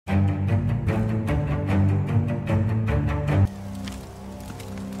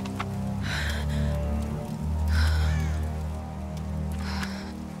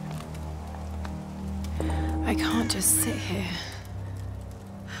just sit here.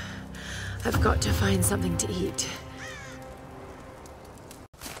 I've got to find something to eat.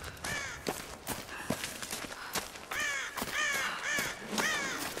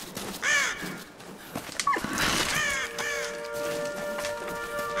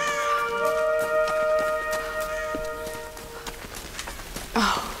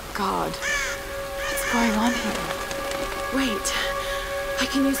 Oh, God. What's going on here? Wait, I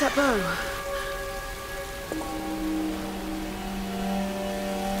can use that bow.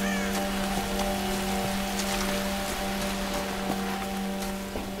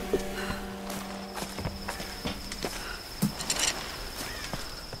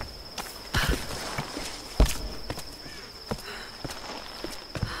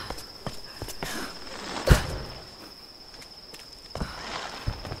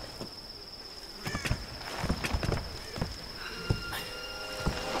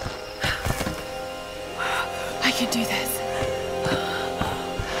 I can do this.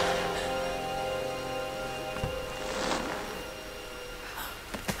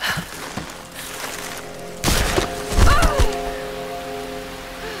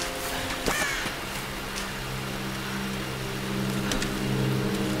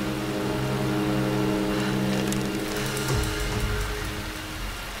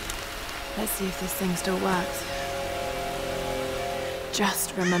 Let's see if this thing still works.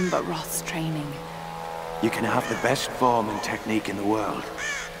 Just remember Roth's training. You can have the best form and technique in the world,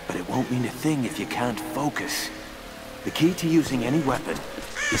 but it won't mean a thing if you can't focus. The key to using any weapon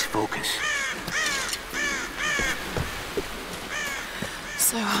is focus.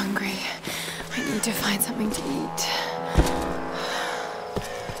 So hungry. I need to find something to eat.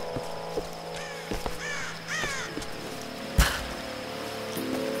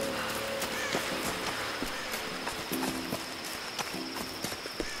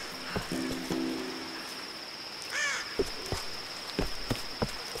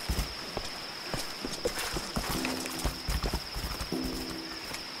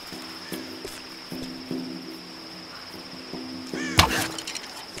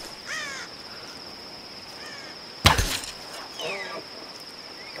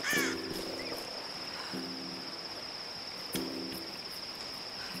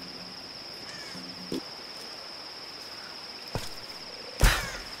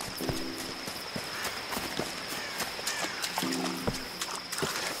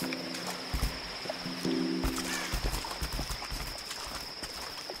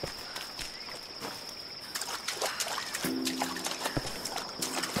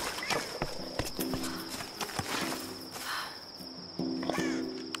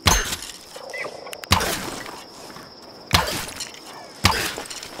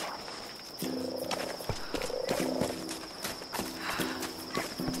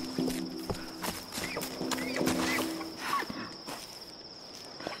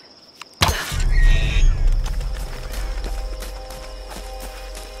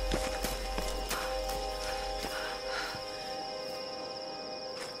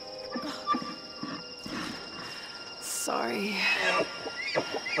 Sorry.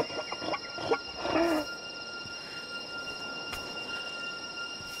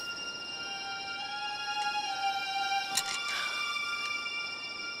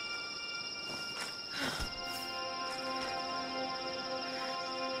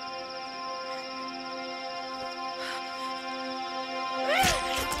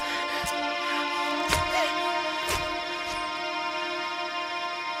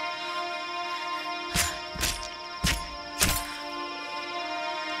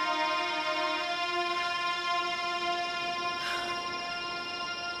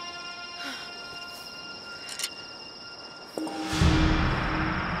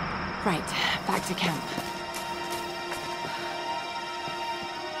 Right, back to camp.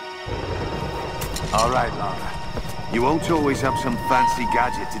 All right, Lara. You won't always have some fancy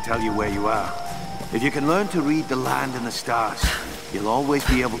gadget to tell you where you are. If you can learn to read the land and the stars, you'll always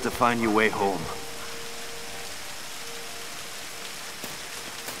be able to find your way home.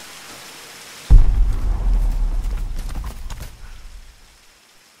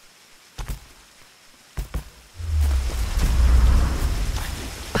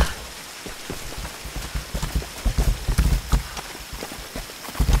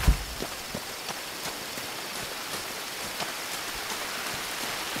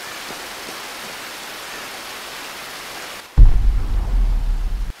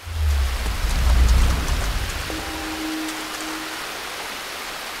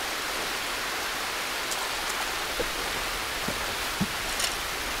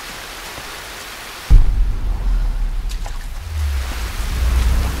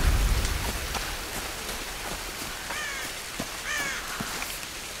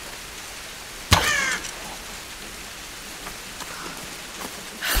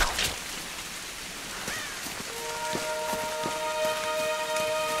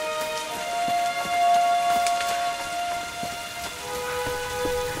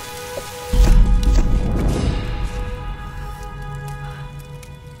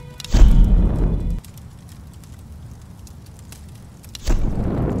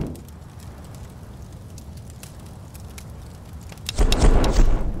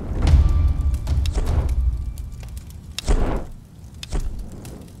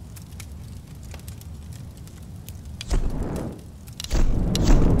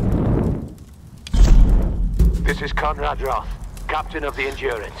 Conrad Roth, captain of the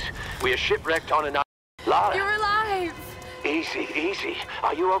Endurance. We are shipwrecked on an island. Lara! You're alive! Easy, easy.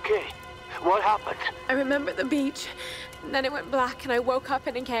 Are you okay? What happened? I remember the beach, and then it went black and I woke up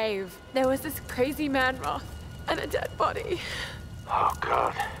in a cave. There was this crazy man, Roth, and a dead body. Oh,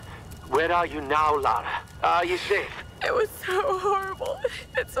 God. Where are you now, Lara? Are you safe? It was so horrible.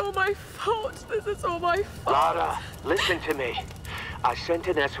 It's all my fault. This is all my fault. Lara, listen to me. I sent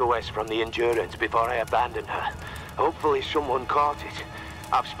an SOS from the Endurance before I abandoned her. Hopefully someone caught it.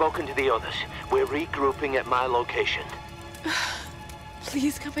 I've spoken to the others. We're regrouping at my location.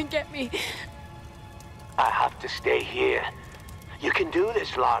 Please come and get me. I have to stay here. You can do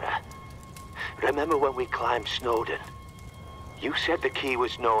this, Lara. Remember when we climbed Snowden? You said the key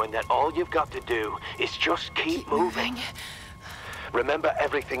was knowing that all you've got to do is just keep moving. Remember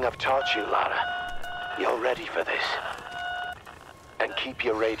everything I've taught you, Lara. You're ready for this. And keep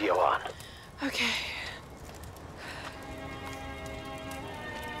your radio on. Okay.